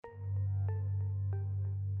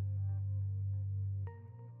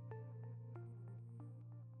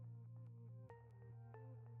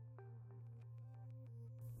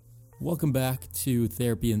Welcome back to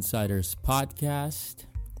Therapy Insiders podcast.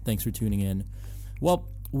 Thanks for tuning in. Well,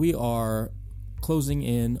 we are closing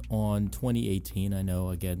in on 2018. I know,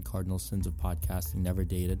 again, cardinal sins of podcasting, never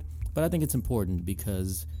dated. But I think it's important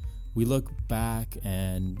because we look back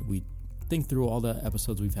and we think through all the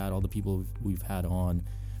episodes we've had, all the people we've had on,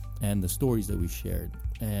 and the stories that we've shared.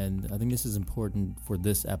 And I think this is important for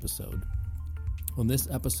this episode. On this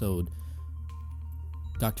episode,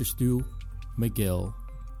 Dr. Stu McGill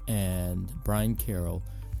and Brian Carroll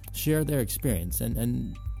share their experience.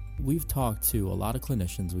 And we've talked to a lot of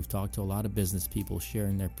clinicians, we've talked to a lot of business people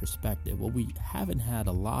sharing their perspective. What we haven't had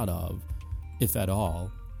a lot of, if at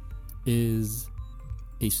all, is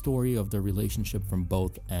a story of the relationship from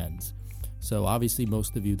both ends. So obviously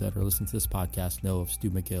most of you that are listening to this podcast know of Stu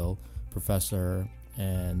McGill, professor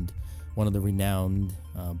and one of the renowned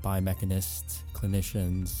biomechanists,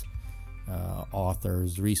 clinicians,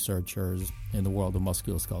 authors, researchers in the world of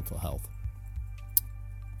musculoskeletal health.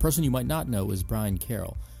 Person you might not know is Brian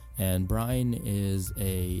Carroll, and Brian is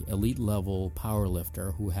a elite level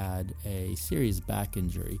powerlifter who had a serious back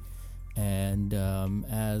injury. And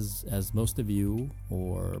as most of you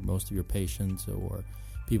or most of your patients or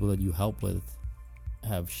people that you help with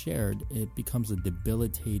have shared, it becomes a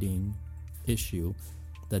debilitating issue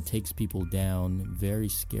that takes people down very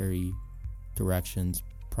scary directions,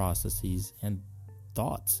 processes, and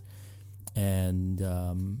thoughts. And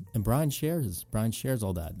Brian shares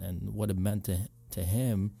all that and what it meant to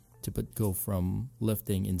him to go from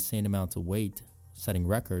lifting insane amounts of weight, setting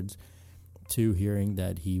records, to hearing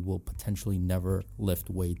that he will potentially never lift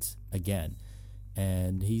weights again.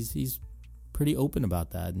 And he's pretty open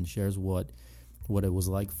about that and shares what it was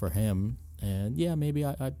like for him. And yeah, maybe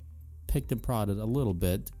I picked and prodded a little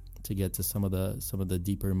bit to get to some of the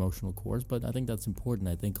deeper emotional cores, but I think that's important.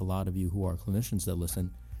 I think a lot of you who are clinicians that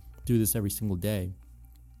listen do this every single day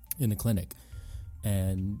in the clinic.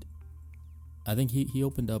 And I think he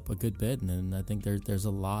opened up a good bit, and I think there's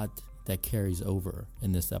a lot that carries over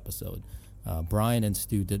in this episode. Brian and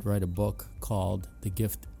Stu did write a book called The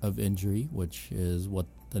Gift of Injury, which is what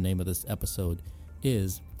the name of this episode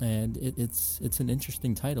is. And it's an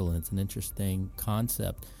interesting title, and it's an interesting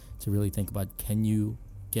concept to really think about. Can you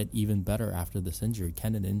get even better after this injury?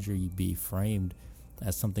 Can an injury be framed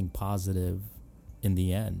as something positive in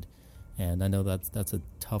the end? And I know that's a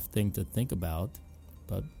tough thing to think about,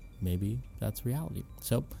 but maybe that's reality.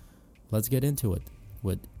 So let's get into it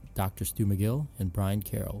with Dr. Stu McGill and Brian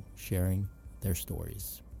Carroll sharing their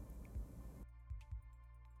stories.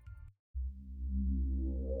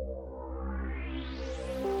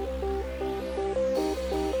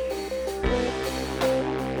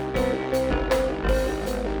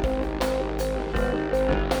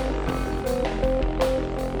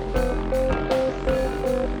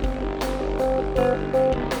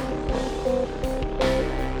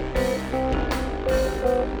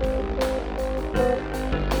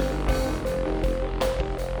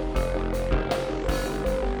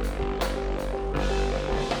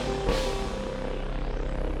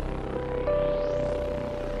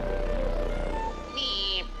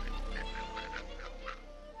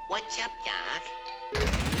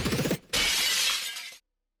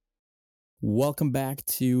 Welcome back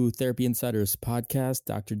to Therapy Insiders podcast.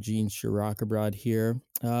 Dr. Gene Shirakabrad here.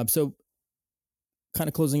 So kind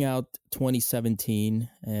of closing out 2017,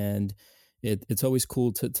 and it's always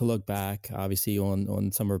cool to look back, obviously,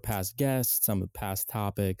 on some of our past guests, some of the past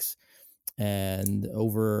topics. And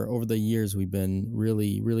over the years, we've been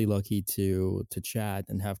really, really lucky to chat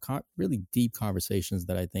and have really deep conversations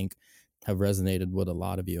that I think have resonated with a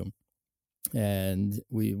lot of you. And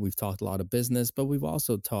we've talked a lot of business, but we've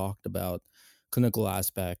also talked about clinical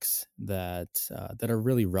aspects that are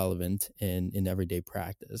really relevant in everyday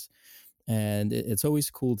practice. And it's always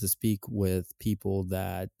cool to speak with people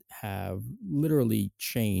that have literally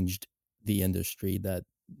changed the industry, that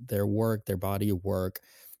their work, their body of work,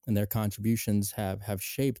 and their contributions have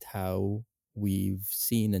shaped how we've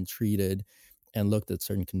seen and treated and looked at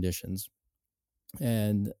certain conditions.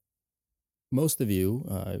 And most of you,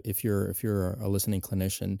 if you're a listening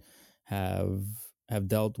clinician, have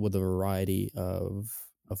dealt with a variety of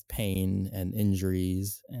pain and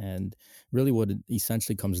injuries. And really what it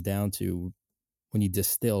essentially comes down to when you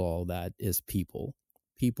distill all that is people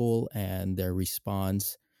and their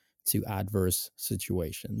response to adverse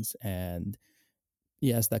situations. And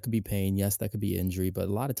yes, that could be pain. Yes, that could be injury. But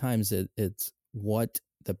a lot of times it's what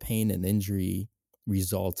the pain and injury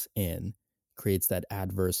results in creates that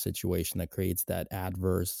adverse situation, that creates that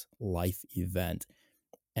adverse life event.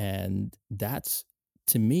 And that's,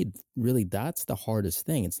 to me, really, that's the hardest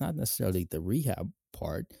thing. It's not necessarily the rehab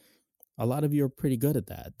part. a lot of you are pretty good at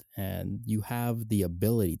that, and you have the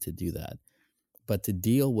ability to do that. But to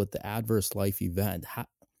deal with the adverse life event,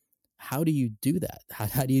 how do you do that?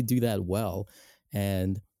 How do you do that well?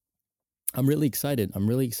 And I'm really excited. I'm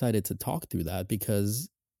really excited to talk through that because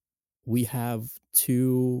we have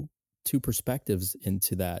two perspectives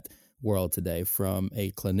into that world today, from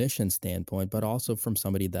a clinician standpoint, but also from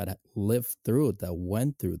somebody that lived through it, that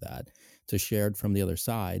went through that, to share it from the other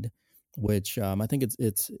side, which I think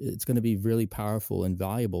it's going to be really powerful and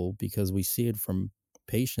valuable because we see it from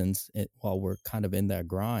patients while we're kind of in that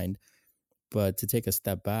grind. But to take a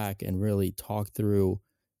step back and really talk through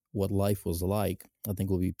what life was like, I think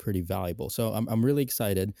will be pretty valuable. So I'm really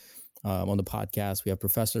excited. On the podcast, we have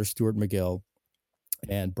Professor Stuart McGill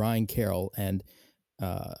and Brian Carroll. And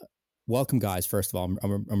welcome, guys. First of all,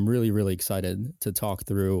 I'm really excited to talk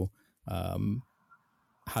through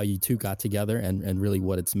how you two got together and really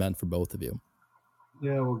what it's meant for both of you.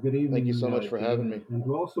 Yeah, well, good evening. Thank you so much for having me. And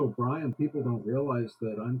also, Brian, people don't realize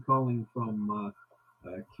that I'm calling from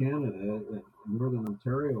Canada, Northern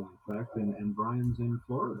Ontario, in fact, and Brian's in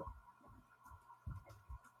Florida.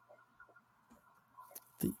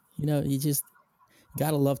 You just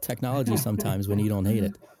gotta love technology sometimes when you don't hate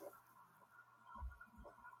it.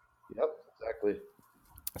 Yep, exactly.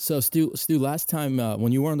 So Stu, last time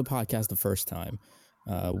when you were on the podcast the first time,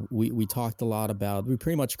 we talked a lot about, we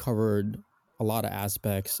pretty much covered a lot of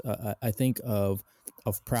aspects. I think of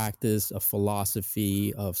practice, of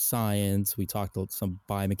philosophy, of science. We talked about some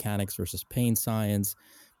biomechanics versus pain science,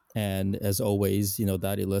 and as always,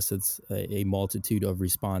 that elicits a multitude of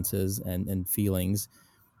responses and feelings.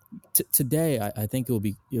 Today, I think it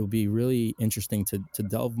will be really interesting to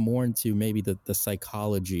delve more into maybe the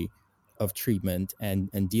psychology of treatment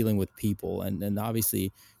and dealing with people, and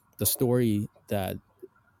obviously the story that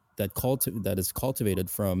is cultivated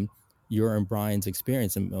from your and Brian's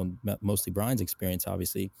experience, and mostly Brian's experience,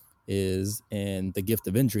 obviously, is in The Gift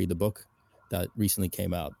of Injury, the book that recently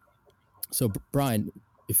came out. So, Brian,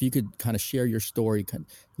 if you could kind of share your story,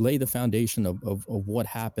 lay the foundation of what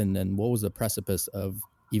happened and what was the precipice of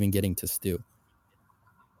even getting to Stu.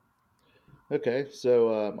 Okay,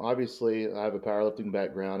 so obviously I have a powerlifting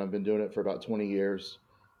background. I've been doing it for about 20 years,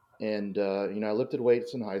 and I lifted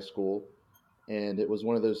weights in high school, and it was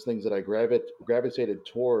one of those things that I gravitated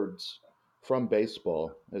towards from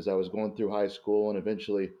baseball as I was going through high school, and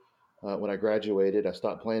eventually, when I graduated, I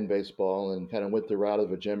stopped playing baseball and kind of went the route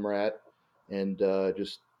of a gym rat, and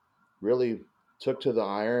just really took to the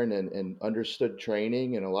iron and understood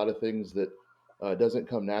training and a lot of things that doesn't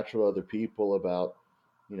come natural to other people about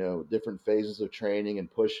different phases of training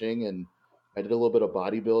and pushing. And I did a little bit of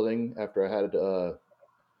bodybuilding after I had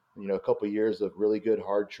a couple of years of really good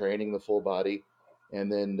hard training, the full body,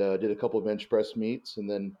 and then did a couple of bench press meets. And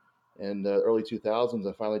then in the early 2000s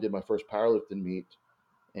I finally did my first powerlifting meet,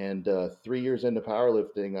 and 3 years into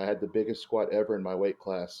powerlifting, I had the biggest squat ever in my weight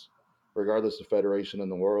class, regardless of federation in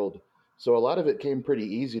the world. So a lot of it came pretty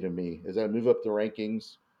easy to me as I move up the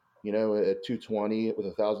rankings, at 220 with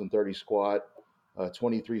a 1,030 squat,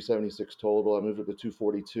 2376 total. I moved up to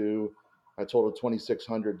 242. I totaled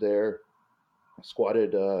 2,600 there,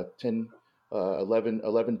 squatted 10,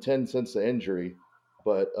 11, 10 since the injury.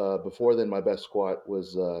 But before then, my best squat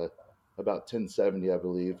was about 1070, I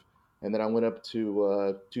believe. And then I went up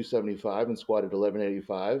to 275 and squatted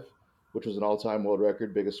 1185, which was an all time world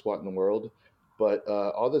record, biggest squat in the world. But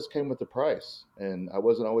all this came with the price. And I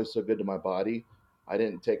wasn't always so good to my body. I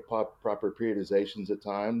didn't take proper periodizations at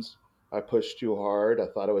times. I pushed too hard. I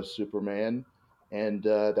thought I was Superman, and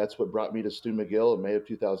that's what brought me to Stu McGill in May of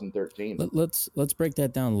 2013. Let's break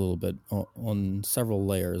that down a little bit on several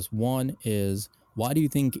layers. One is, why do you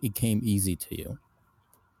think it came easy to you,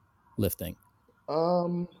 lifting?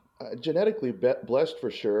 Genetically blessed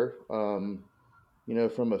for sure. From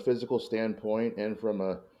a physical standpoint and from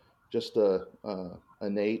a just a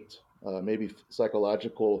innate, maybe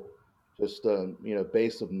psychological, just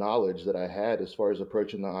base of knowledge that I had as far as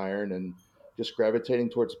approaching the iron and just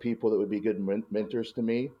gravitating towards people that would be good mentors to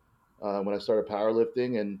me when I started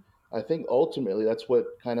powerlifting. And I think ultimately that's what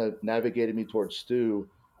kind of navigated me towards Stu,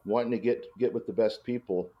 wanting to get with the best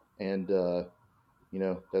people. And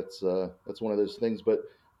that's one of those things. But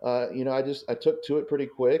I took to it pretty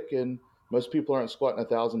quick, and most people aren't squatting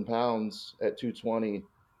 1,000 pounds at 220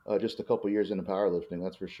 just a couple years into powerlifting.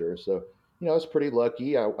 That's for sure. So I was pretty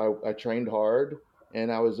lucky. I trained hard,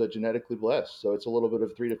 and I was genetically blessed. So it's a little bit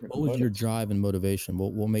of three different. What was your drive and motivation?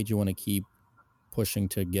 What made you want to keep pushing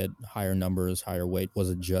to get higher numbers, higher weight? Was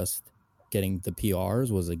it just getting the PRs?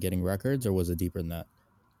 Was it getting records, or was it deeper than that?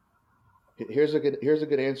 Here's a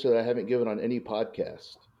good answer that I haven't given on any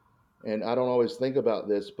podcast, and I don't always think about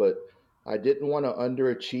this, but I didn't want to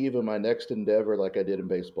underachieve in my next endeavor like I did in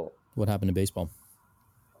baseball. What happened in baseball?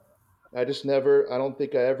 I just never I don't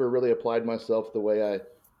think I ever really applied myself the way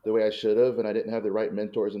I should have, and I didn't have the right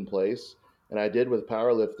mentors in place. And I did with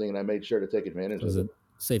powerlifting, and I made sure to take advantage Was of it it.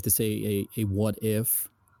 safe to say a what if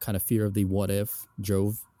kind of fear of the what if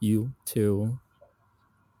drove you to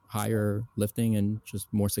higher lifting and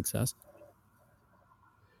just more success?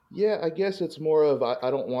 Yeah, I guess it's more of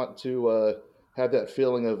I don't want to have that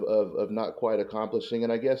feeling of not quite accomplishing.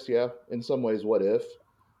 And I guess, yeah, in some ways, what if?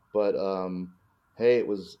 But hey, it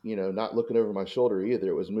was, not looking over my shoulder either.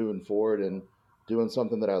 It was moving forward and doing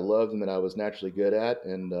something that I loved and that I was naturally good at.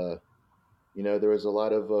 And, there was a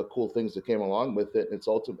lot of cool things that came along with it. And it's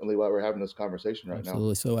ultimately why we're having this conversation right now.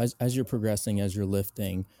 Absolutely. So as you're progressing, as you're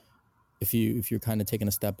lifting, if you're kind of taking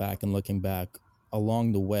a step back and looking back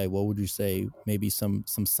along the way, what would you say maybe some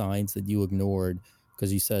signs that you ignored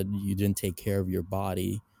because you said you didn't take care of your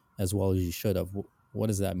body as well as you should have? What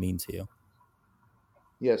does that mean to you?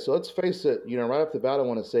 Yeah, so let's face it, right off the bat, I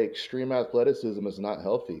want to say extreme athleticism is not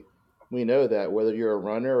healthy. We know that whether you're a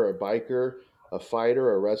runner or a biker, a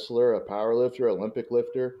fighter, a wrestler, a power lifter, Olympic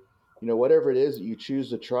lifter, whatever it is that you choose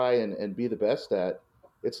to try and be the best at,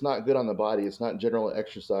 it's not good on the body. It's not general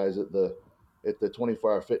exercise at the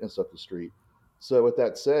 24-hour fitness up the street. So with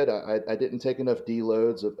that said, I didn't take enough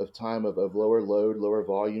deloads of time of lower load, lower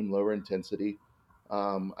volume, lower intensity.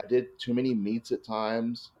 I did too many meets at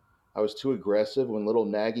times. I was too aggressive. When little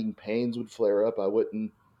nagging pains would flare up, I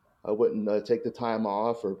wouldn't take the time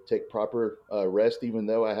off or take proper rest. Even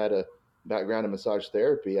though I had a background in massage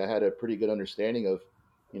therapy, I had a pretty good understanding of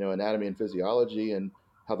anatomy and physiology and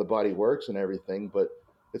how the body works and everything. But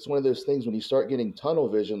it's one of those things when you start getting tunnel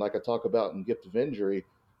vision, like I talk about in Gift of Injury,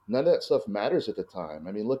 none of that stuff matters at the time.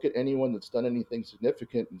 I mean, look at anyone that's done anything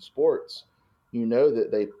significant in sports. You know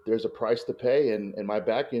that there's a price to pay, and my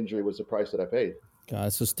back injury was the price that I paid.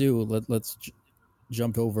 So Stu, let's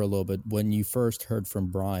jump over a little bit. When you first heard from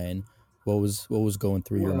Brian, what was going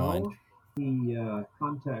through your mind? Well, he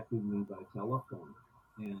contacted me by telephone,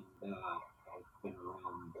 and I've been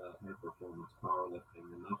around high performance powerlifting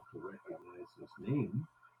enough to recognize his name.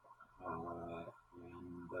 And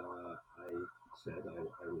I said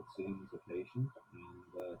I would see him as a patient,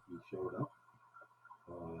 and he showed up.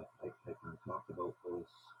 I kind of talked about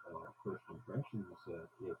those first impressions.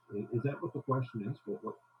 Is that what the question is?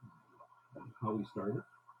 What how we started?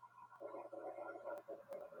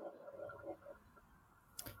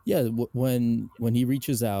 Yeah, when he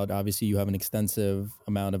reaches out, obviously you have an extensive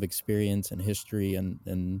amount of experience and history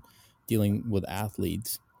and dealing with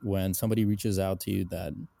athletes. When somebody reaches out to you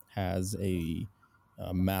that has a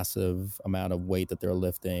massive amount of weight that they're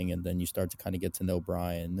lifting, and then you start to kind of get to know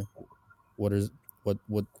Brian, what is what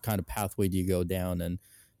kind of pathway do you go down, and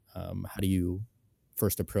how do you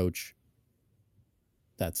first approach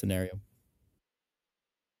that scenario?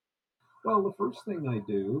 Well, the first thing I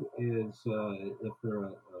do is if they're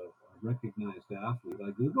a recognized athlete,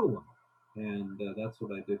 I Google them. And that's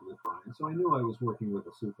what I did with Brian. So I knew I was working with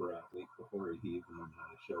a super athlete before he even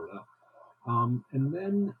showed up. And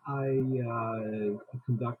then I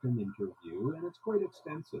conduct an interview, and it's quite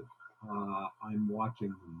extensive. I'm watching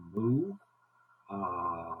them move.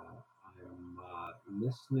 I'm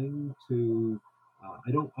listening to.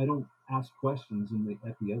 I don't ask questions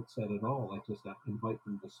at the outset at all. I just invite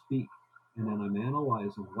them to speak, and then I'm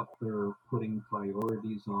analyzing what they're putting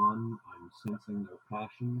priorities on. I'm sensing their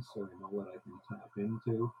passions, so I know what I can tap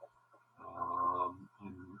into.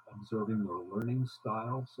 I'm observing their learning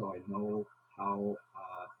style, so I know how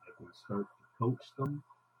I can start to coach them.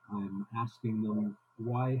 I'm asking them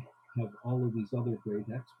why have all of these other great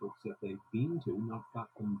experts that they've been to not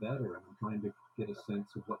gotten better, and I'm trying to get a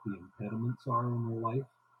sense of what the impediments are in their life.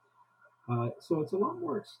 So it's a lot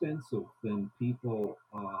more extensive than people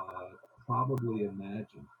probably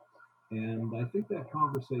imagine. And I think that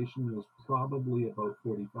conversation was probably about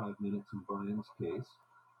 45 minutes in Brian's case.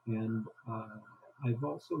 And I've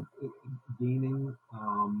also gaining,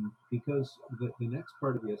 because the next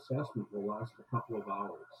part of the assessment will last a couple of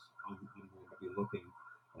hours. I'm going to be looking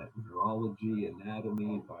at neurology,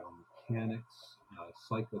 anatomy, biomechanics,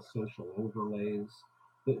 psychosocial overlays,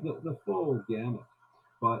 the full gamut.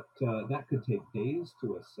 But that could take days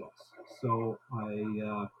to assess. So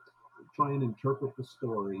I try and interpret the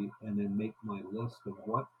story and then make my list of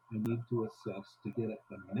what I need to assess to get at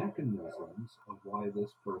the mechanisms of why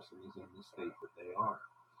this person is in the state that they are.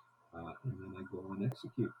 And then I go and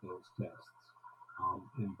execute those tests.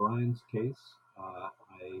 In Brian's case,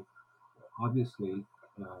 I obviously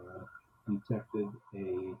detected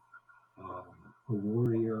a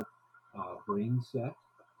warrior brain set.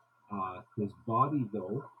 His body,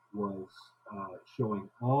 though, was showing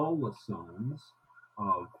all the signs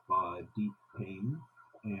of deep pain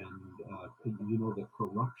and the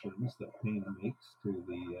corruptions that pain makes to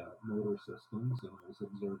the motor systems, and I was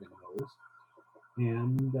observing those.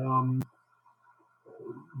 And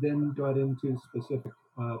then got into specific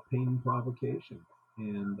pain provocation,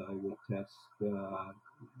 and I would test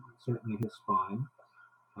certainly his spine,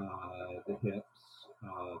 the hips,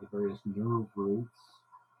 the various nerve roots,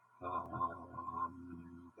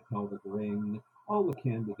 the pelvic ring, all the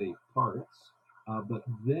candidate parts. But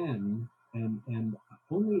then, and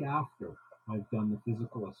only after I've done the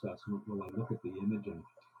physical assessment will I look at the imaging.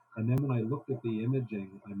 And then when I looked at the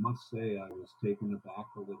imaging, I must say I was taken aback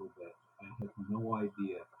a little bit. I had no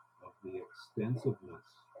idea of the extensiveness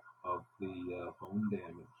of the bone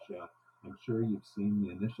damage. I'm sure you've seen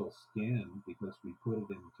the initial scan because we put it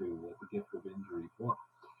into the Gift of Injury book.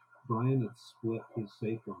 Brian had split his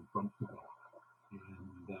sacrum front to back,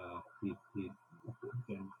 and he'd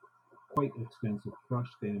done quite extensive crush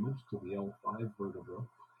damage to the L5 vertebra,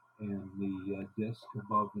 and the disc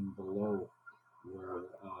above and below were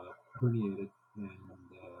herniated and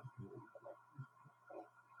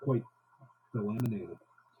quite delaminated.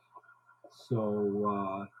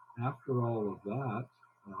 So after all of that,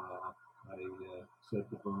 I said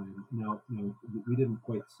to Brian, now we didn't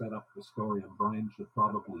quite set up the story, and Brian should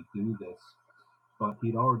probably do this, but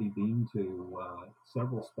he'd already been to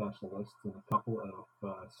several specialists and a couple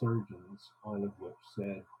of surgeons, all of which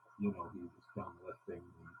said, he was done lifting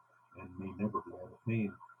and may never be out of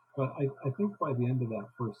pain. But I think by the end of that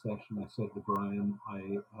first session, I said to Brian,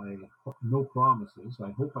 I no promises.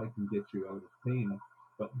 I hope I can get you out of pain.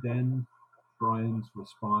 But then Brian's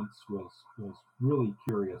response was really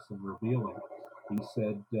curious and revealing. He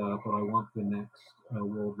said, but I want the next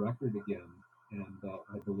world record again. And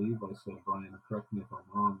I believe I said, Brian, correct me if I'm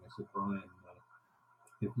wrong. I said, Brian,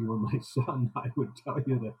 if you were my son, I would tell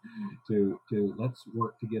you to let's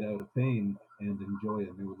work to get out of pain and enjoy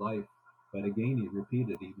a new life. But again, he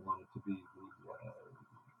repeated he wanted to be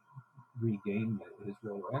regain his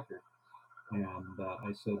world record. And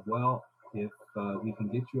I said, well, if we can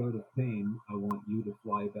get you out of pain, I want you to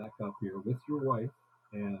fly back up here with your wife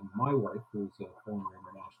and my wife, who's a former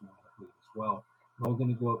international athlete as well. We're all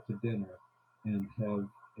going to go out to dinner and have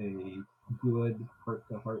a good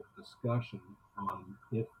heart-to-heart discussion on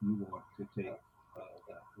if you want to take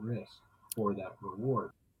that risk for that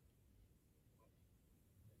reward.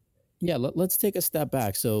 Yeah, let's take a step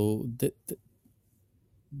back. So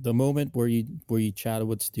the moment where you chatted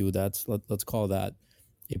with Stu, let's call that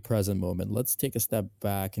a present moment. Let's take a step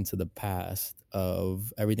back into the past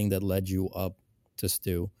of everything that led you up to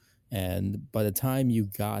Stu. And by the time you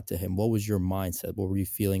got to him, what was your mindset? What were you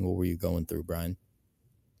feeling? What were you going through, Brian?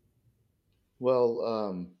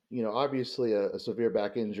 Well, obviously a severe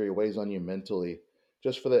back injury weighs on you mentally,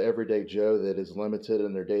 just for the everyday Joe that is limited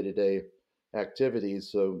in their day to day activities.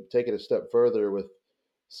 So take it a step further with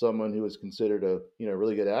someone who is considered a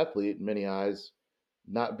really good athlete in many eyes,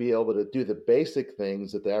 not be able to do the basic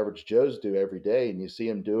things that the average Joes do every day, and you see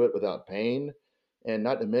him do it without pain. And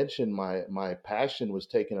not to mention, my passion was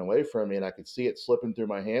taken away from me, and I could see it slipping through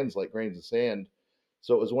my hands like grains of sand.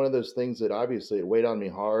 So it was one of those things that obviously it weighed on me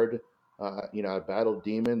hard. I battled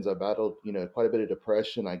demons. I battled, quite a bit of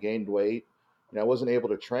depression. I gained weight. I wasn't able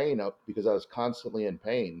to train up because I was constantly in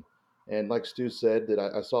pain. And like Stu said, that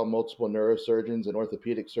I saw multiple neurosurgeons and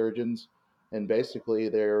orthopedic surgeons, and basically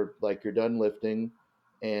they're like, you're done lifting,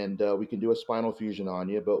 and we can do a spinal fusion on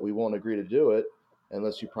you, but we won't agree to do it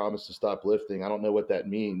unless you promise to stop lifting. I don't know what that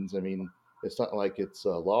means. I mean, it's not like it's a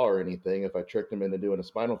law or anything if I tricked them into doing a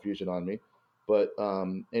spinal fusion on me. But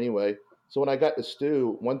anyway, so when I got to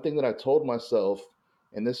Stu, one thing that I told myself,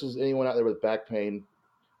 and this is anyone out there with back pain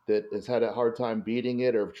that has had a hard time beating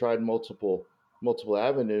it or have tried multiple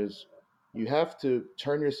avenues, you have to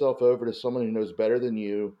turn yourself over to someone who knows better than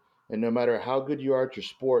you. And no matter how good you are at your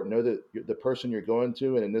sport, know that the person you're going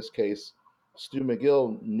to, and in this case, Stu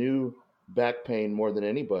McGill, knew back pain more than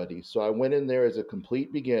anybody. So I went in there as a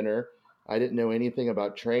complete beginner. I didn't know anything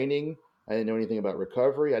about training. I didn't know anything about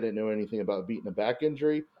recovery. I didn't know anything about beating a back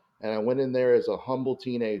injury. And I went in there as a humble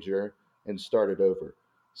teenager and started over.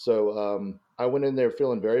 So I went in there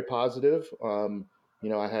feeling very positive.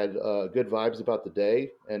 I had good vibes about the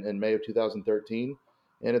day in May of 2013.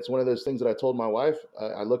 And it's one of those things that I told my wife.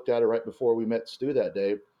 I looked at her right before we met Stu that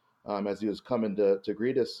day as he was coming to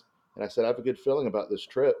greet us. And I said, I have a good feeling about this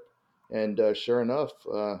trip. And sure enough,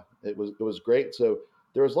 it was great. So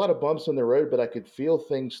there was a lot of bumps in the road, but I could feel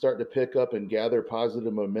things start to pick up and gather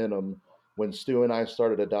positive momentum when Stu and I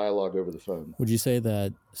started a dialogue over the phone. Would you say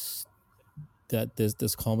that that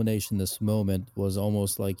this culmination, this moment was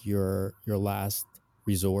almost like your last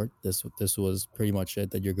resort. This was pretty much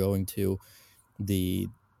it, that you're going to the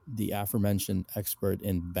aforementioned expert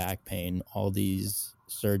in back pain, all these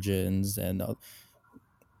surgeons, and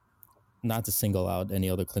not to single out any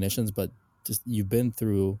other clinicians, but just you've been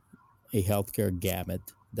through a healthcare gamut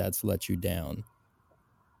that's let you down.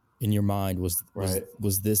 In your mind, was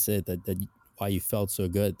this it, that why you felt so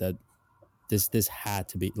good, that this had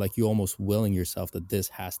to be, like, you almost willing yourself that this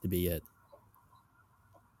has to be it?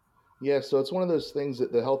 Yeah, so it's one of those things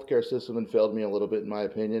that the healthcare system had failed me a little bit, in my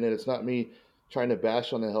opinion, and it's not me trying to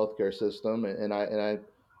bash on the healthcare system, and I,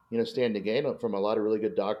 stand to gain from a lot of really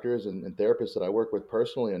good doctors and therapists that I work with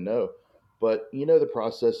personally and know. But the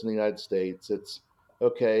process in the United States, it's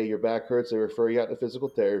okay. Your back hurts, they refer you out to physical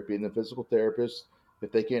therapy, and the physical therapist,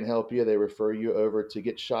 if they can't help you, they refer you over to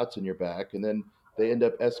get shots in your back, and then they end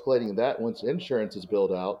up escalating that once insurance is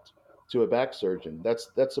billed out to a back surgeon.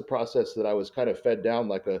 That's a process that I was kind of fed down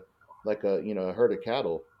like a herd of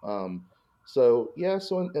cattle. So yeah,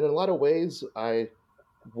 so in a lot of ways, it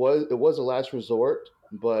was a last resort,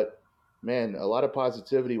 but man, a lot of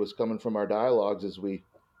positivity was coming from our dialogues as we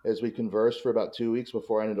conversed for about 2 weeks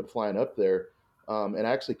before I ended up flying up there, and I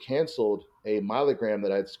actually canceled a myelogram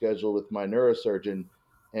that I'd scheduled with my neurosurgeon.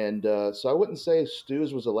 And so I wouldn't say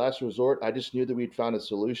Stu's was a last resort. I just knew that we'd found a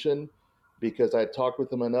solution because I talked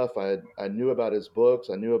with him enough. I knew about his books.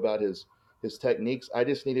 I knew about his techniques. I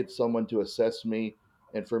just needed someone to assess me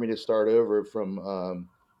and for me to start over from,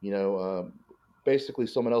 you know, basically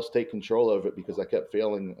someone else take control of it because I kept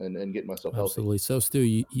failing and getting myself healthy. Absolutely. So, Stu,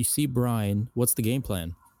 you see Brian. What's the game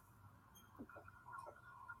plan?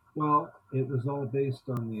 Well, it was all based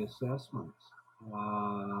on the assessments.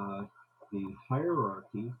 The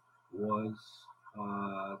hierarchy was,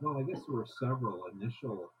 well, I guess there were several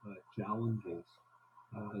initial challenges.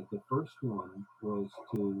 The first one was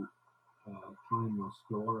to try and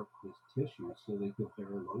restore his tissue so they could bear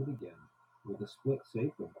load again. With a split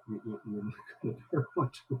sacrum, you're not going to bear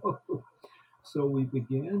much load. So we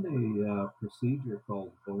began a procedure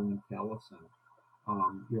called bone callousing.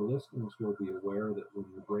 Your listeners will be aware that when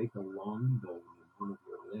you break a long bone in one of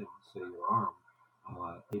your limbs, say your arm,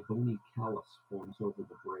 a bony callus forms over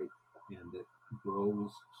the break and it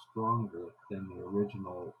grows stronger than the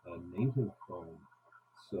original native bone.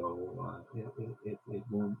 So it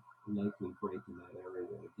won't likely break in that area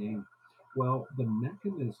again. Well, the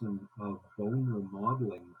mechanism of bone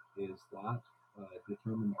remodeling is that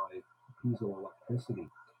determined by piezoelectricity.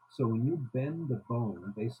 So when you bend the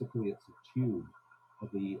bone, basically it's a tube.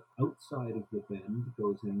 The outside of the bend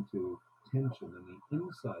goes into tension, and the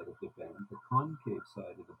inside of the bend, the concave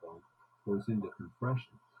side of the bone, goes into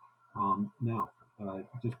compression. Now,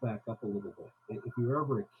 just back up a little bit. If you were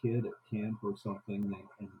ever a kid at camp or something,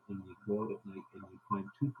 and you go out at night and you find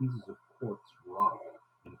two pieces of quartz rock,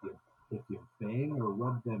 and if you bang or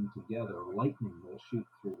rub them together, lightning will shoot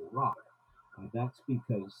through the rock. That's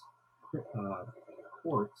because uh,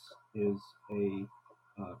 quartz is a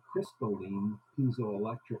crystalline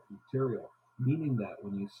piezoelectric material, meaning that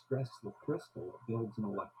when you stress the crystal, it builds an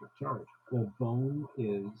electric charge. Well, bone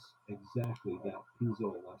is exactly that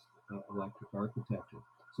piezoelectric architecture.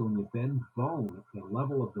 So when you bend bone, at the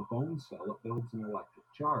level of the bone cell, it builds an electric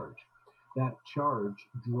charge. That charge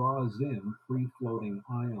draws in free-floating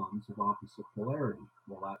ions of opposite polarity.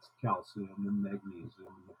 Well, that's calcium and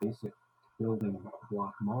magnesium, the basic building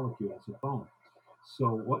block molecules of bone. So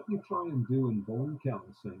what you try and do in bone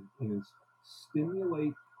callousing is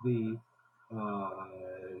stimulate the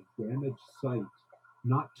damaged site,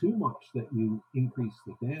 not too much that you increase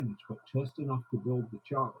the damage, but just enough to build the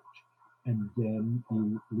charge. And then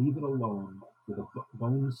you leave it alone for the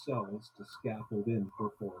bone cells to scaffold in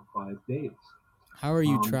for 4 or 5 days. How are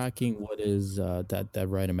you tracking what is that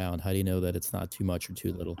right amount? How do you know that it's not too much or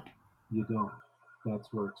too little? You don't. That's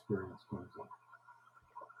where experience comes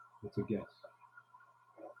in. It's a guess.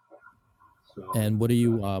 So, and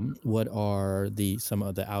what are some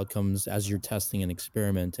of the outcomes as you're testing and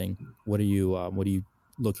experimenting? What are you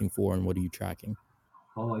looking for, and what are you tracking?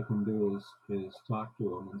 all I can do is talk to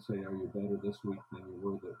them and say, "Are you better this week than you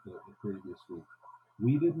were the previous week?"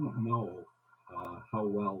 We didn't know how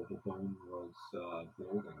well the bone was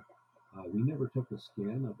building. We never took a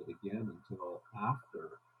scan of it again until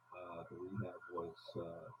after the rehab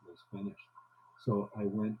was finished. So I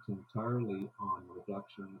went entirely on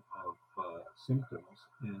reduction of symptoms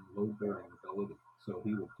and load bearing ability. So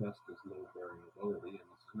he would test his load bearing ability, and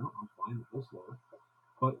he said, "No, I'm fine with this load."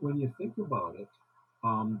 But when you think about it,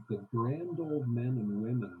 the grand old men and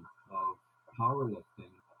women of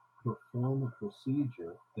powerlifting perform a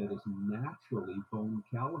procedure that is naturally bone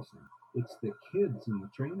callousing. It's the kids and the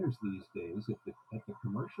trainers these days at the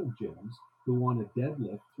commercial gyms who want to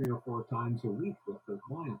deadlift 3 or 4 times a week with their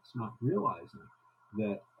clients, not realizing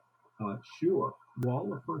that, sure,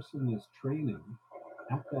 while a person is training,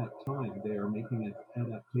 at that time they are making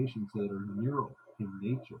adaptations that are neural in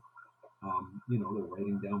nature. They're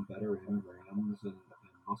writing down better engrams and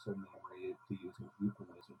muscle memory, to use a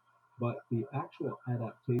euphemism. But the actual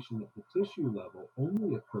adaptation at the tissue level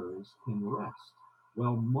only occurs in rest.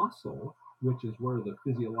 Well, muscle, which is where the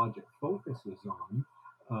physiologic focus is on,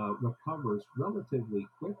 recovers relatively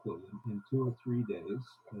quickly in 2 or 3 days.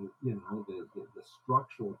 The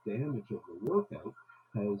structural damage of the workout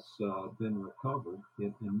has been recovered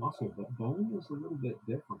in muscle, but bone is a little bit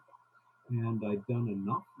different. And I've done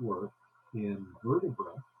enough work in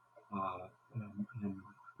vertebra and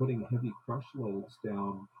putting heavy crush loads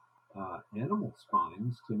down animal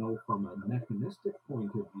spines to know from a mechanistic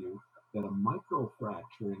point of view that a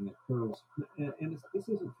microfracturing occurs. This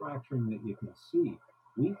isn't fracturing that you can see.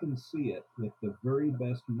 We can see it with the very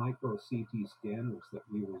best micro CT scanners that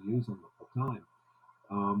we were using at the time.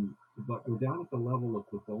 But we're down at the level of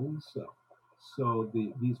the bone cell. So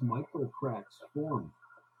these micro cracks form.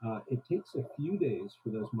 It takes a few days for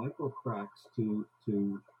those micro cracks to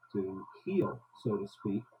heal, so to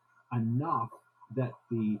speak, enough that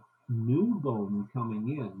the new bone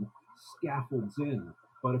coming in scaffolds in.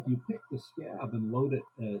 But if you pick the scab and load it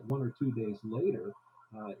 1 or 2 days later,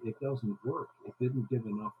 it doesn't work. It didn't give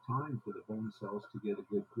enough time for the bone cells to get a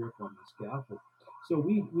good grip on the scaffold. So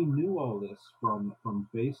we knew all this from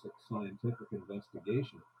basic scientific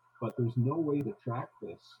investigation, but there's no way to track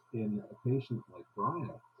this in a patient like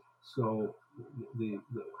Brian. So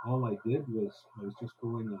all I did was I was just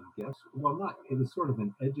going on guess. Well, not it was sort of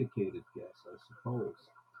an educated guess, I suppose.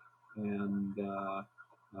 And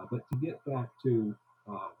but to get back to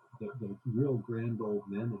the real grand old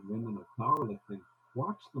men and women of powerlifting,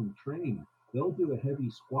 watch them train. They'll do a heavy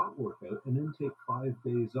squat workout and then take 5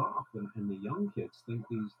 days off. And the young kids think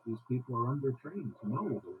these people are undertrained. No,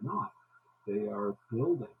 they're not. They are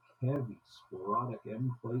building heavy sclerotic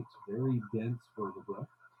end plates, very dense vertebra,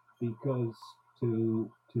 because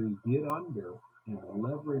to get under and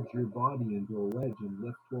leverage your body into a wedge and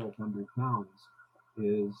lift 1,200 pounds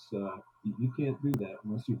is you can't do that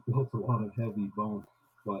unless you've built a lot of heavy bone.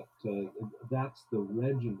 But that's the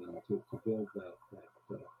regimen to build that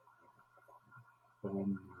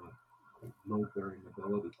bone load-bearing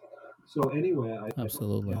ability. So anyway,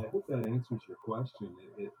 Absolutely. I hope that answers your question.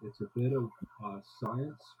 It's a bit of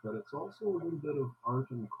science, but it's also a little bit of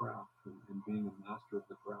art and craft, and being a master of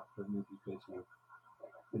the craft. Only because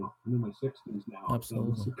I'm in my 60s now. I've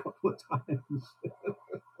done this Absolutely. a couple of times.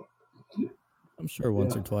 I'm sure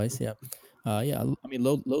once or twice. Yeah. I mean,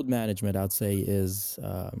 load management, I'd say, is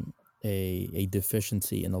a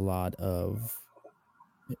deficiency in a lot of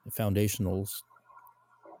foundationals.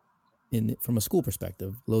 From a school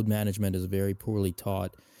perspective, load management is very poorly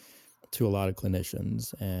taught to a lot of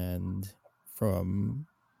clinicians, and from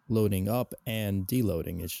loading up and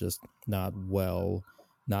deloading, it's just not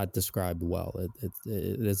described well. It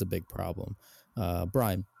is a big problem.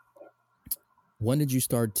 Brian, when did you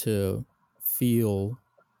start to feel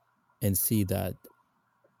and see that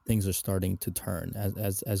things are starting to turn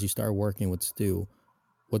as you start working with Stu?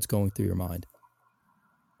 What's going through your mind?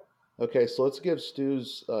 Okay, so let's give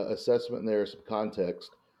Stu's assessment there some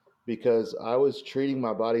context, because I was treating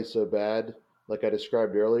my body so bad, like I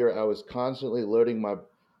described earlier. I was constantly loading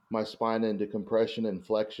my spine into compression and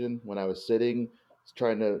flexion when I was sitting,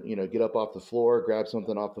 trying to get up off the floor, grab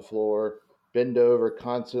something off the floor, bend over,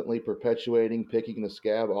 constantly perpetuating, picking the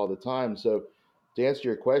scab all the time. So to answer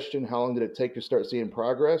your question, how long did it take to start seeing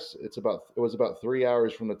progress? It was about 3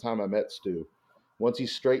 hours from the time I met Stu. Once he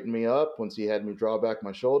straightened me up, once he had me draw back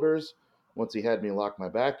my shoulders, once he had me lock my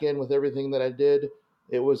back in with everything that I did,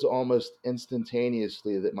 it was almost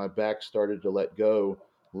instantaneously that my back started to let go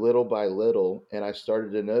little by little. And I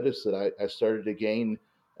started to notice that I started to gain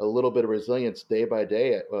a little bit of resilience day by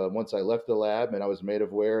day. Once I left the lab and I was made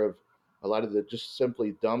aware of a lot of the just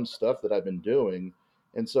simply dumb stuff that I've been doing.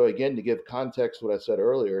 And so, again, to give context to what I said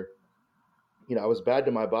earlier, I was bad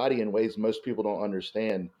to my body in ways most people don't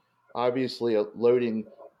understand. Obviously, loading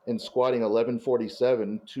and squatting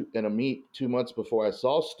 1147 in a meet 2 months before I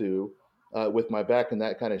saw Stu, with my back in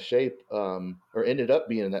that kind of shape, or ended up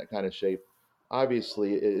being in that kind of shape,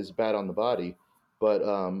 obviously it is bad on the body. But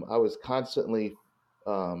I was constantly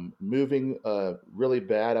moving really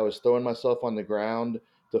bad. I was throwing myself on the ground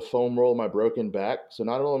to foam roll my broken back. So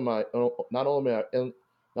not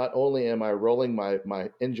only am I rolling my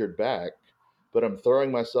injured back, but I'm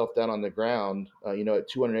throwing myself down on the ground, at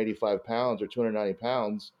 285 pounds or 290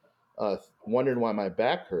 pounds, wondering why my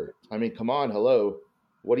back hurt. I mean, come on, hello.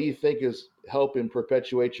 What do you think is helping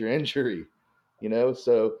perpetuate your injury?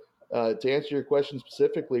 So to answer your question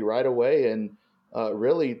specifically right away, and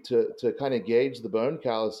really to kind of gauge the bone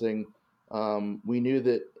callousing, we knew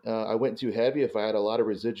that I went too heavy if I had a lot of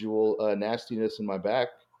residual nastiness in my back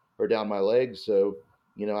or down my legs. So,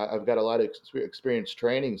 I've got a lot of experience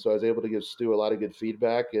training, so I was able to give Stu a lot of good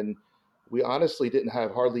feedback. And we honestly didn't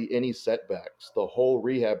have hardly any setbacks the whole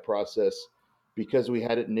rehab process because we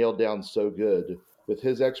had it nailed down so good with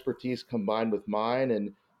his expertise combined with mine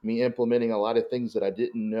and me implementing a lot of things that I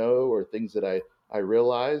didn't know or things that I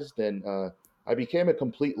realized. And I became a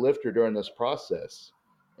complete lifter during this process.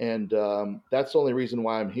 And that's the only reason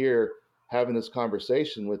why I'm here having this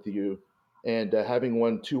conversation with you and having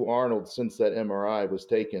won 2 Arnold since that MRI was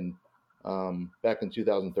taken back in What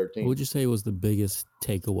 2013. would you say was the biggest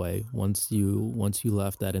takeaway once you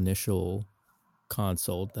left that initial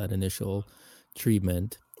consult, that initial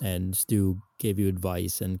treatment, and Stu gave you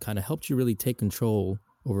advice and kind of helped you really take control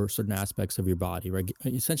over certain aspects of your body, right?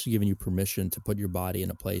 Essentially giving you permission to put your body in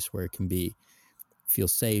a place where it can feel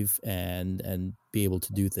safe and be able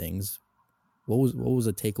to do things. What was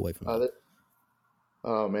a takeaway from that?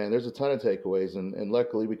 Oh man, there's a ton of takeaways, and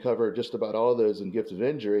luckily we covered just about all of those in Gift of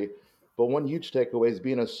Injury. But one huge takeaway is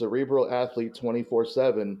being a cerebral athlete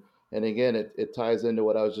 24/7. And again, it ties into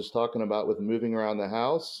what I was just talking about with moving around the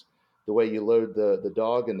house, the way you load the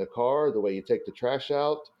dog in the car, the way you take the trash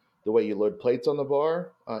out, the way you load plates on the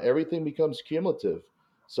bar. Everything becomes cumulative.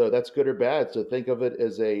 So that's good or bad. So think of it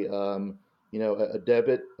as a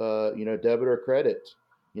debit, debit or credit,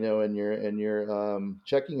 in your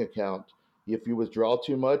checking account. If you withdraw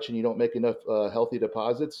too much and you don't make enough healthy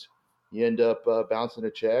deposits, you end up bouncing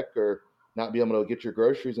a check or not being able to get your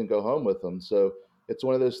groceries and go home with them. So it's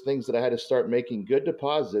one of those things that I had to start making good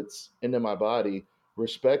deposits into my body,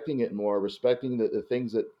 respecting it more, respecting the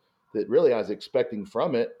things that really I was expecting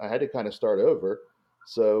from it. I had to kind of start over.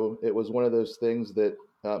 So it was one of those things that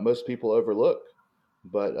most people overlook.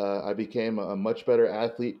 But I became a much better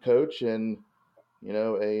athlete, coach, and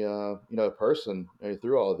a person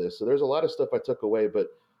through all of this. So there's a lot of stuff I took away, but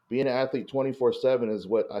being an athlete 24/7 is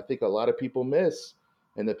what I think a lot of people miss.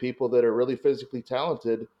 And the people that are really physically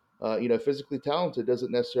talented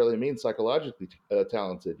doesn't necessarily mean psychologically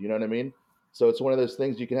talented. You know what I mean? So it's one of those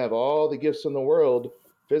things you can have all the gifts in the world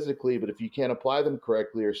physically, but if you can't apply them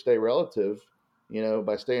correctly or stay relative,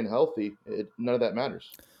 by staying healthy, none of that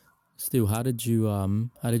matters. Stu, how did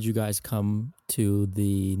you guys come to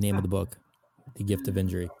the name of the book, The Gift of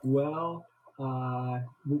Injury? Well,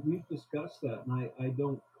 we've discussed that, and I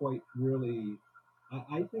don't quite really.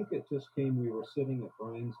 I think it just came. We were sitting at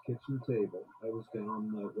Brian's kitchen table. I was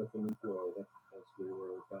down with him in Florida as we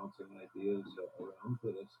were bouncing ideas around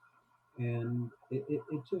for this, and it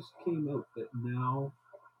just came out that now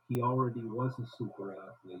he already was a super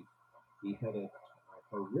athlete. He had a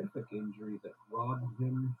horrific injury that robbed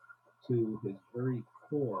him to his very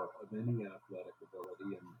core of any athletic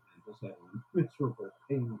ability and just had a miserable,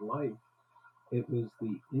 pained life. It was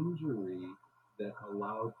the injury that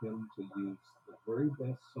allowed him to use the very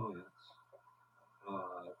best science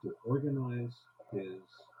to organize his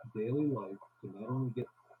daily life to not only get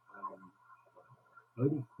out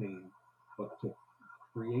of pain, but to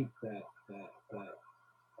create that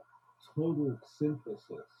total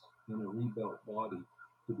synthesis in a rebuilt body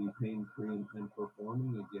to be pain free and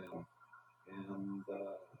performing again. And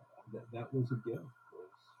that was a gift.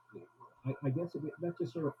 I guess that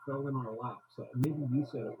just sort of fell in our laps. Maybe you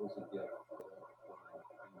said it was a gift.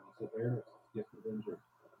 Was it there? Gift of injury.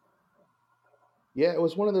 Yeah, it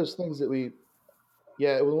was one of those things it was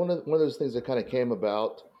one of those things that kind of came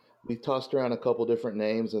about. We tossed around a couple different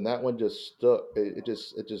names, and that one just stuck. It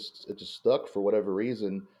just stuck for whatever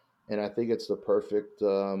reason, and I think it's the perfect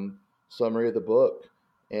summary of the book.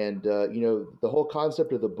 And the whole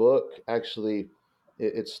concept of the book actually,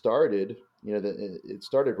 it started. It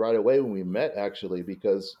started right away when we met, actually,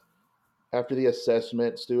 because after the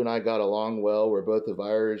assessment, Stu and I got along well. We're both of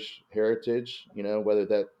Irish heritage. Whether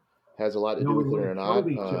that has a lot to do with it or not,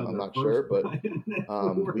 I'm not sure, but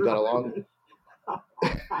we got along.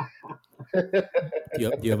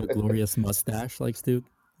 Do you have a glorious mustache like Stu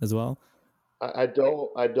as well? I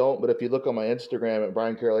don't. But if you look on my Instagram at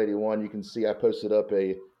Brian Carroll 81, you can see I posted up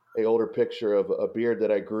a older picture of a beard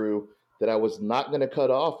that I grew that I was not going to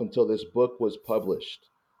cut off until this book was published.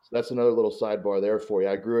 So that's another little sidebar there for you.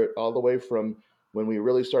 I grew it all the way from when we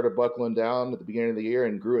really started buckling down at the beginning of the year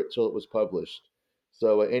and grew it till it was published.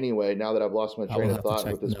 So anyway, now that I've lost my I will train of have to thought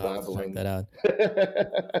check. with this No, I'll have to check babbling, that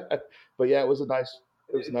out. but yeah, it was a nice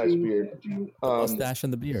beard. The mustache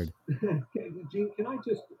and the beard. Gene, can I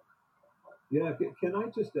just Yeah, can I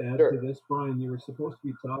just add to Sure. this, Brian? You were supposed to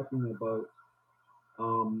be talking about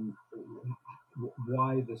um,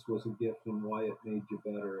 why this was a gift and why it made you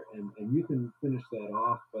better, and you can finish that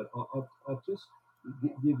off. But I'll just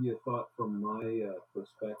give you a thought from my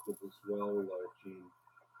perspective as well, Gene.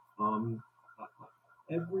 Um,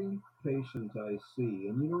 every patient I see,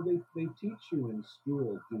 and they teach you in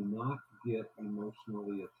school, do not get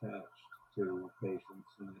emotionally attached to patients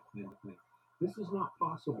and that kind of thing. This is not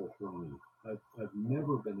possible for me. I've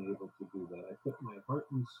never been able to do that. I put my heart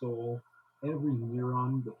and soul, every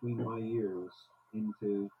neuron between my ears,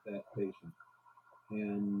 into that patient,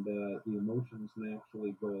 and the emotions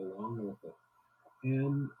naturally go along with it.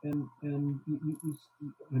 And I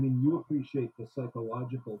mean, you appreciate the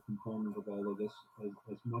psychological component of all of this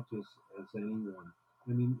as much as anyone.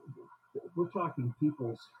 I mean, we're talking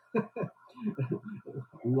people's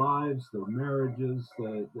lives, their marriages,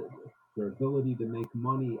 their ability to make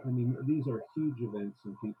money. I mean, these are huge events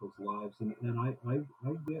in people's lives, and I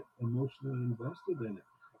get emotionally invested in it.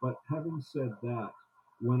 But having said that,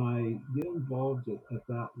 when I get involved at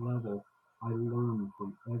that level, I learn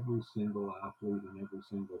from every single athlete and every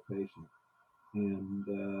single patient, and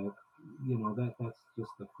that's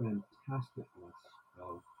just the fantasticness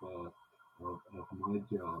of my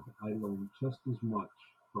job. I learn just as much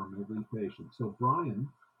from every patient. So Brian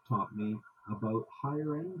taught me about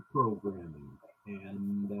higher end programming,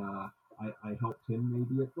 and I helped him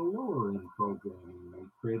maybe at the lower end programming. We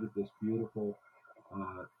created this beautiful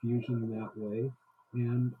fusion that way.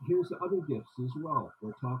 And here's other gifts as well.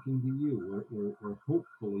 We're talking to you. We're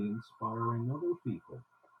hopefully inspiring other people.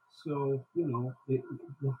 So, the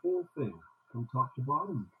whole thing from top to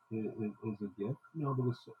bottom is a gift. Now, there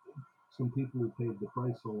was some people who paid the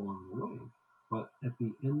price along the way, but at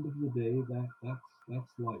the end of the day,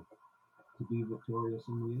 that's life, to be victorious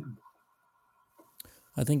in the end.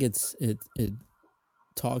 I think it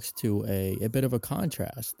talks to a bit of a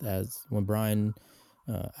contrast, as when Brian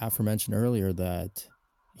aforementioned earlier that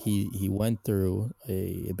he went through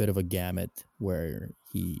a bit of a gamut where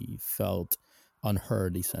he felt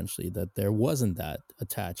unheard, essentially, that there wasn't that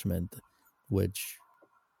attachment, which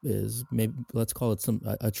is, maybe let's call it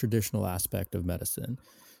a traditional aspect of medicine,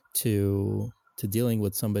 to dealing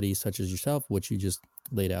with somebody such as yourself, which you just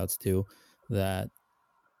laid out, to that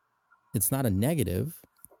it's not a negative.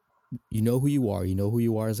 You know who you are. You know who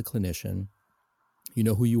you are as a clinician. You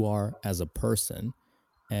know who you are as a person,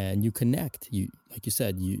 and you connect. You, like you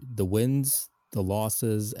said, the wins, the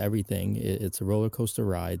losses, everything. It's a roller coaster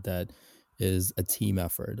ride that is a team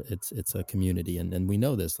effort. It's a community, and we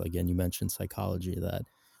know this. Again, you mentioned psychology, that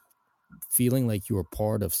feeling like you're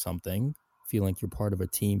part of something, feeling like you're part of a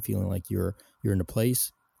team, feeling like you're in a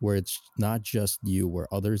place where it's not just you, where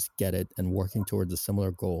others get it and working towards a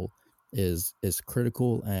similar goal is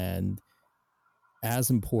critical and as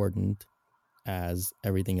important as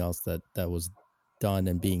everything else that was done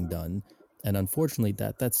and being done. And unfortunately,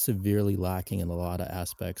 that's severely lacking in a lot of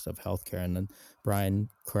aspects of healthcare. And then, Brian,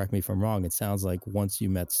 correct me if I'm wrong, it sounds like once you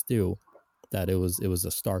met Stu, that it was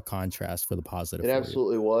a stark contrast for the positive It for you.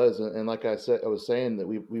 absolutely was, and like I said, I was saying that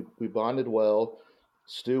we bonded well.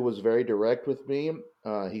 Stu was very direct with me.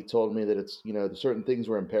 He told me that it's certain things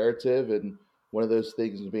were imperative, and one of those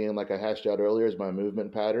things being, like I hashed out earlier, is my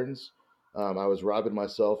movement patterns. I was robbing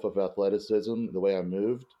myself of athleticism the way I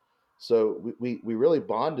moved, so we really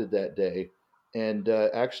bonded that day. And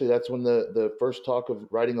actually, that's when the first talk of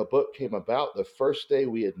writing a book came about. The first day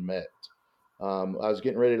we had met, I was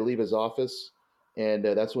getting ready to leave his office, and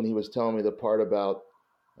that's when he was telling me the part about,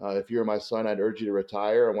 if you're my son, I'd urge you to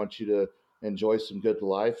retire. I want you to enjoy some good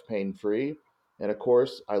life, pain free. And of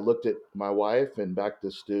course, I looked at my wife and back to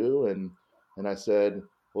Stu, and I said,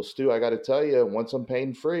 "Well, Stu, I got to tell you, once I'm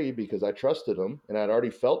pain free, because I trusted him, and I'd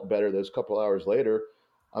already felt better those couple hours later,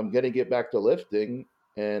 I'm going to get back to lifting,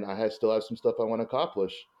 and still have some stuff I want to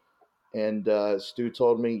accomplish." And Stu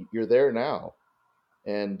told me, "You're there now."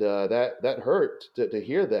 And that hurt to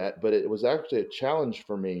hear that, but it was actually a challenge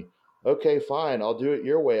for me. Okay, fine, I'll do it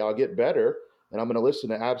your way. I'll get better, and I'm going to listen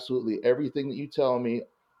to absolutely everything that you tell me.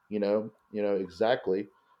 Exactly.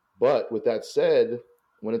 But with that said,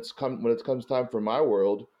 when it comes time for my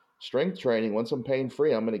world, strength training, once I'm pain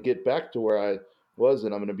free, I'm going to get back to where I was,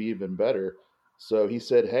 and I'm going to be even better. So he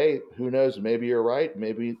said, "Hey, who knows? Maybe you're right.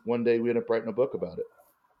 Maybe one day we end up writing a book about it."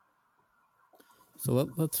 So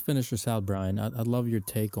let's finish this out, Brian. I'd love your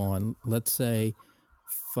take on, let's say,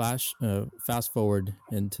 fast forward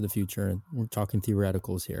into the future. We're talking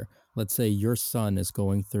theoreticals here. Let's say your son is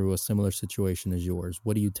going through a similar situation as yours.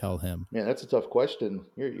 What do you tell him? Man, that's a tough question.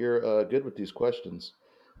 You're good with these questions.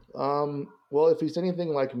 Well, if he's anything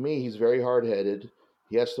like me, he's very hard headed.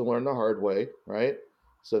 he has to learn the hard way, right?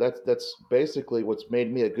 So that's basically what's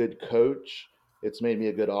made me a good coach. It's made me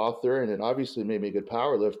a good author, and it obviously made me a good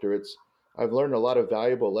power lifter. It's I've learned a lot of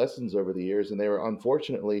valuable lessons over the years, and they were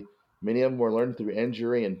unfortunately many of them were learned through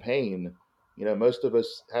injury and pain. Most of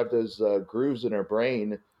us have those grooves in our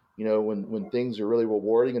brain. When things are really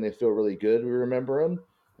rewarding and they feel really good, we remember them.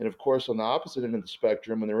 And of course, on the opposite end of the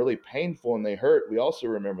spectrum, when they're really painful and they hurt, we also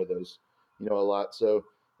remember those, a lot. So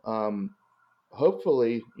um,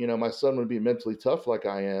 hopefully, my son would be mentally tough like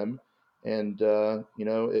I am. And,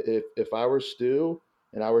 if I were Stu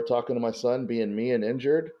and I were talking to my son being me and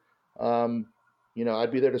injured, um,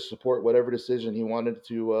 I'd be there to support whatever decision he wanted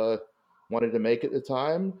to make at the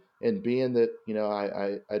time. And being that,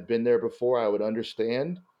 I'd been there before, I would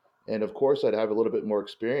understand. And of course, I'd have a little bit more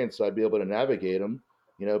experience, so I'd be able to navigate him,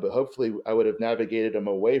 but hopefully I would have navigated him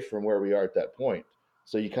away from where we are at that point.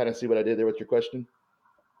 So you kind of see what I did there with your question?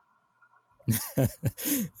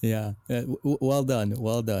 Yeah, well done,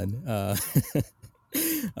 well done.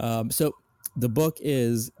 So the book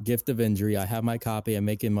is Gift of Injury. I have my copy. I'm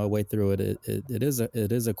making my way through it. It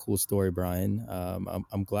is a cool story, Brian.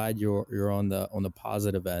 I'm glad you're on the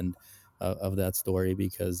positive end of that story,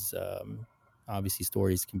 because obviously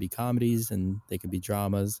stories can be comedies and they can be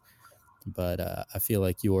dramas, but I feel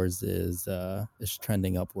like yours is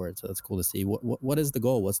trending upward. So that's cool to see. What is the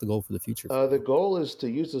goal? What's the goal for the future for The you? goal is to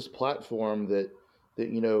use this platform that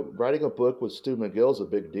writing a book with Stu McGill is a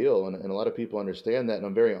big deal, and a lot of people understand that, and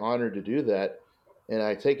I'm very honored to do that, and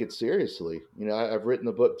I take it seriously. I've written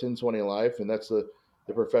the book 1020 Life, and that's the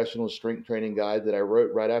professional strength training guide that I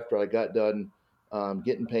wrote right after I got done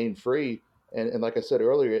getting pain free, and like I said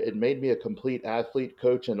earlier, it made me a complete athlete,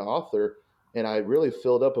 coach, and author, and I really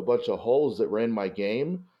filled up a bunch of holes that were in my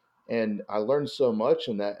game, and I learned so much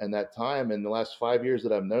in that time. In the last 5 years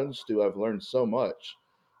that I've known Stu, I've learned so much.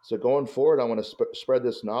 So going forward, I want to spread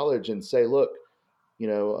this knowledge and say, look,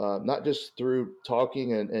 not just through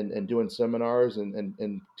talking and doing seminars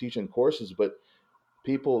and teaching courses, but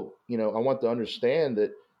people, I want to understand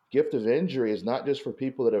that gift of injury is not just for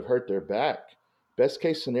people that have hurt their back. Best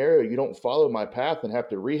case scenario, you don't follow my path and have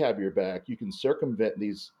to rehab your back. You can circumvent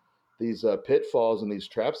these pitfalls and these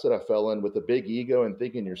traps that I fell in with a big ego and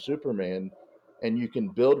thinking you're Superman, and you can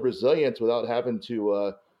build resilience without having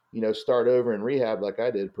to, start over in rehab like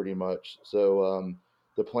I did pretty much. So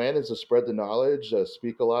the plan is to spread the knowledge,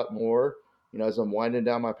 speak a lot more. As I'm winding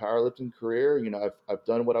down my powerlifting career, I've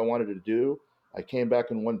done what I wanted to do. I came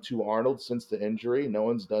back and won 2 Arnold since the injury. No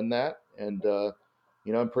one's done that, and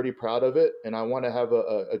I'm pretty proud of it. And I want to have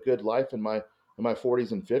a good life in my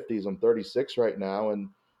 40s and 50s. I'm 36 right now, and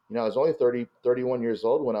I was only 31 years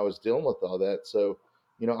old when I was dealing with all that. So,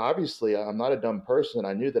 obviously, I'm not a dumb person.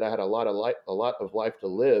 I knew that I had a lot of life to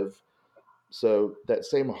live, so that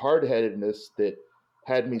same hard headedness that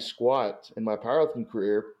had me squat in my powerlifting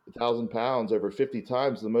career 1,000 pounds over 50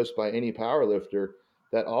 times, the most by any powerlifter,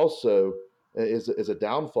 that also is a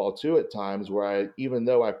downfall too at times, where even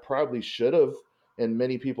though I probably should have, in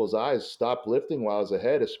many people's eyes, stopped lifting while I was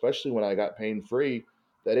ahead, especially when I got pain free,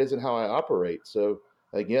 that isn't how I operate. So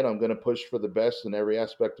again, I'm going to push for the best in every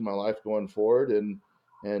aspect of my life going forward, and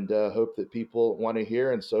hope that people want to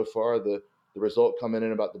hear. And so far, the result coming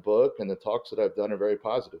in about the book and the talks that I've done are very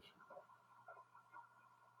positive.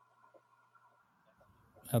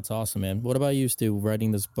 That's awesome, man. What about you, Stu?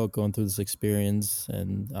 Writing this book, going through this experience,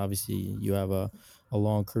 and obviously you have a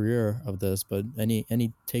long career of this, but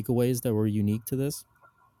any takeaways that were unique to this?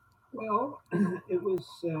 Well, it was.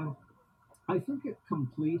 I think it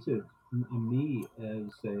completed me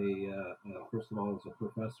as first of all, as a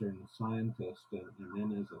professor and a scientist, and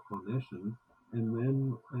then as a clinician, and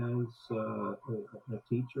then as a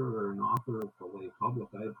teacher or an author of the lay public.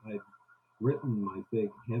 I'd written my big,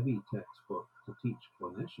 heavy textbook to teach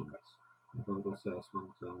clinicians about assessment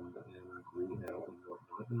and rehab and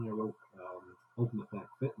whatnot. And I wrote Ultimate Back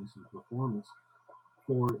Fitness and Performance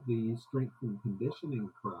for the strength and conditioning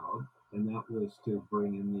crowd, and that was to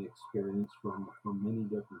bring in the experience from many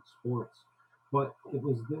different sports. But it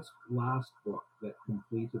was this last book that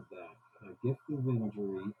completed that. Gift of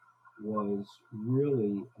Injury was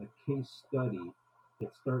really a case study. It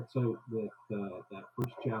starts out with that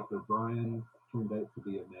first chapter. Brian turned out to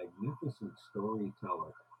be a magnificent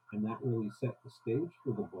storyteller, and that really set the stage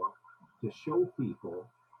for the book to show people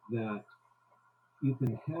that you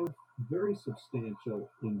can have very substantial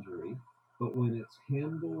injury, but when it's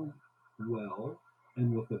handled well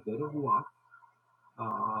and with a bit of luck,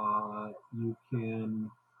 you can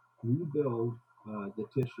rebuild the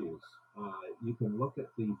tissues. You can look at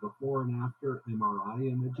the before and after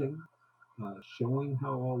MRI imaging, showing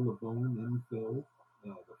how all the bone infilled,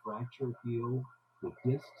 the fracture healed, the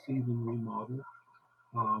discs even remodel.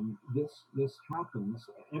 This happens.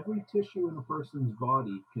 Every tissue in a person's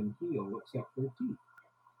body can heal except their teeth.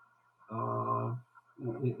 Uh,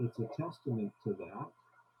 it's a testament to that,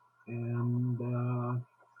 and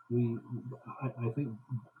I think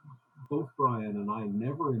both Brian and I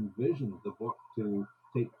never envisioned the book to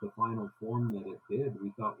take the final form that it did.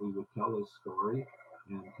 We thought we would tell his story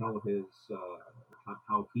and tell his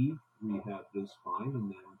how he rehabbed his spine,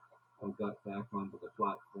 and then got back onto the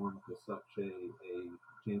platform to such a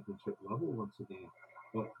championship level once again.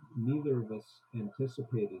 But neither of us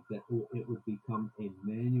anticipated that it would become a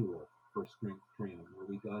manual for strength training, where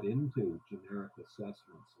we got into generic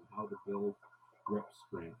assessments and how to build grip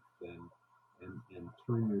strength and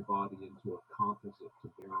turn your body into a composite to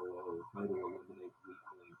bear load, how to eliminate weak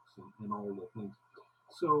links, and all the things.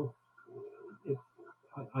 So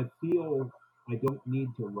I feel I don't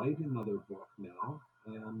need to write another book now,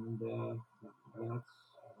 and that's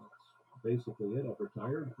basically it. I've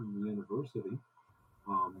retired from the university.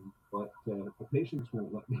 But the patients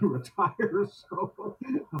won't let me retire. So,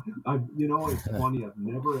 it's funny. I've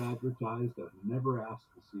never advertised. I've never asked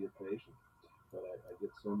to see a patient, but I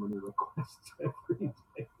get so many requests every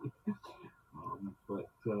day. But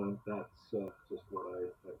that's just what I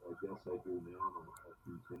guess I do now, and I'll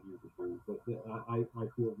continue to do. But I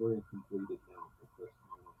feel very completed now with this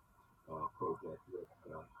project with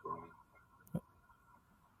Brian.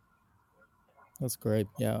 That's great.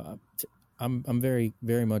 Yeah, I'm very,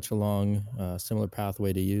 very much along a similar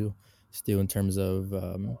pathway to you, Stu, in terms of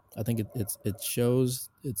I think it shows,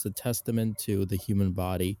 it's a testament to the human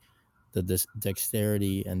body, the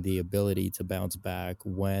dexterity and the ability to bounce back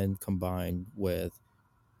when combined with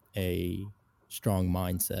a strong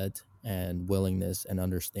mindset and willingness and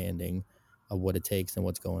understanding of what it takes and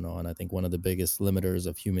what's going on. I think one of the biggest limiters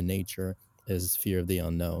of human nature is fear of the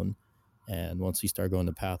unknown. And once you start going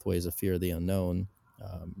the pathways of fear of the unknown,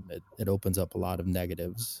 it opens up a lot of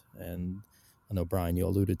negatives. And I know, Brian, you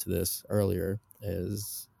alluded to this earlier,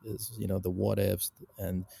 is the what ifs,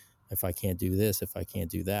 and if I can't do this, if I can't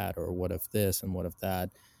do that, or what if this and what if that,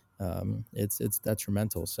 it's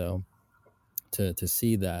detrimental. So to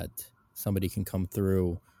see that somebody can come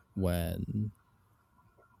through when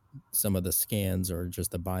some of the scans or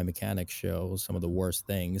just the biomechanics show some of the worst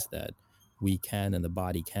things that we can and the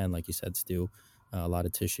body can, like you said, Stu, a lot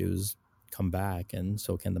of tissues come back, and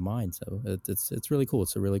so can the mind. So it's really cool.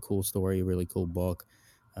 It's a really cool story, really cool book.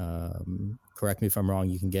 Correct me if I'm wrong,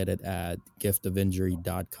 you can get it at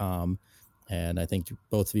giftofinjury.com. And I think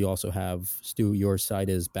both of you also have, Stu, your site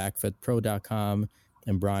is backfitpro.com,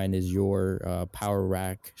 and Brian is your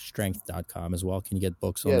powerrackstrength.com as well. Can you get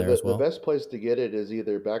books on there as well? The best place to get it is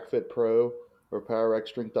either BackFit Pro or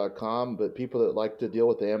powerrackstrength.com. But people that like to deal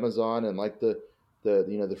with Amazon and like the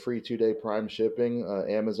free 2-day Prime shipping,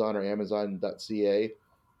 Amazon or Amazon.ca.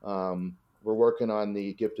 We're working on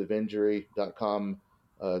the giftofinjury.com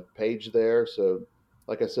page there. So,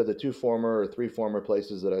 like I said, the 3 former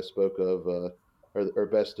places that I spoke of are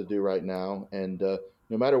best to do right now. And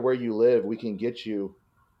no matter where you live, we can get you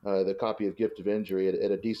the copy of Gift of Injury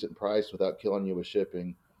at a decent price without killing you with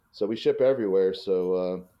shipping. So we ship everywhere.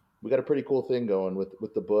 So we got a pretty cool thing going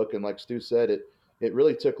with the book. And like Stu said, it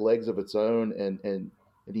really took legs of its own, and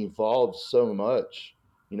it evolved so much,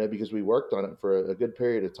 because we worked on it for a good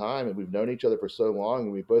period of time, and we've known each other for so long,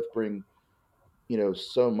 and we both bring,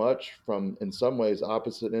 so much from, in some ways,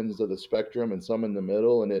 opposite ends of the spectrum and some in the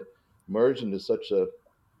middle. And it merged into such I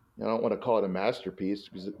don't want to call it a masterpiece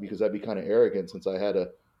because that'd be kind of arrogant, since I had a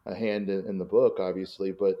hand in the book,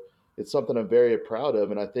 obviously, but it's something I'm very proud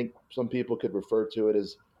of. And I think some people could refer to it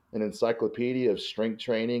as an encyclopedia of strength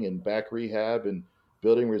training and back rehab and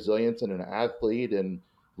building resilience in an athlete and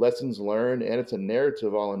lessons learned. And it's a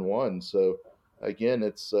narrative all in one. So again,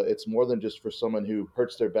 it's more than just for someone who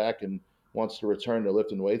hurts their back and wants to return to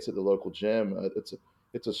lifting weights at the local gym.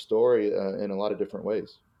 It's a story in a lot of different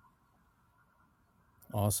ways.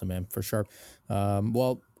 Awesome, man, for sure.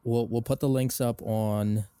 Well, we'll put the links up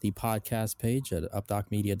on the podcast page at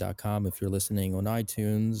updocmedia.com. If you're listening on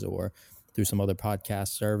iTunes or through some other podcast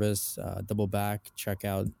service, double back, check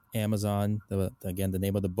out Amazon. Again, the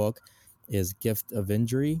name of the book is Gift of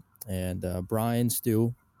Injury. And Brian,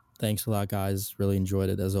 Stu, thanks a lot, guys. Really enjoyed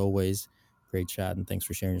it, as always. Great chat, and thanks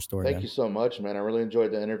for sharing your story, Thank man. you so much, man. I really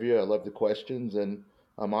enjoyed the interview. I love the questions, and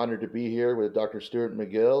I'm honored to be here with Dr. Stuart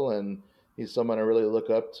McGill, and he's someone I really look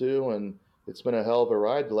up to, and it's been a hell of a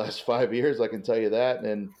ride the last 5 years, I can tell you that.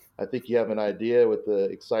 And I think you have an idea with the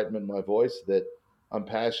excitement in my voice that I'm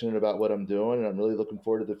passionate about what I'm doing, and I'm really looking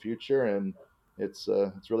forward to the future, and it's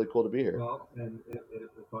really cool to be here. Well, and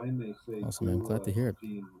if I may say, awesome, man. Glad to hear it.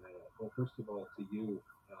 Gene, both first of all, to you,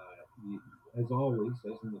 as always,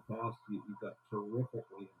 as in the past, you got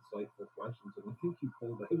terrifically insightful questions, and I think you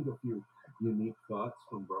pulled out a few unique thoughts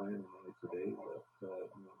from Brian and I today that no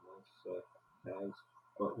one else has.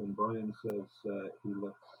 But when Brian says he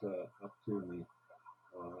looks up to me,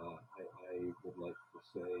 I would like to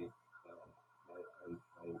say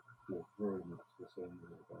I feel very much the same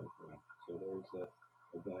way about him. So there's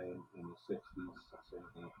a guy in the 60s saying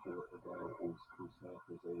that to a guy who's half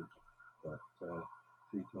his age, but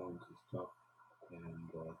 3 times as tough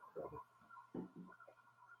and better.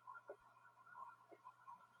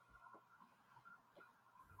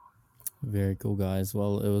 Very cool, guys.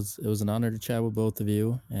 Well, it was an honor to chat with both of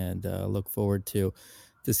you, and look forward to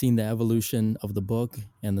seeing the evolution of the book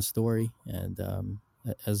and the story. And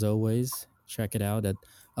as always, check it out at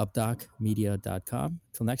updocmedia.com.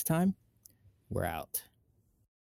 Till next time, we're out.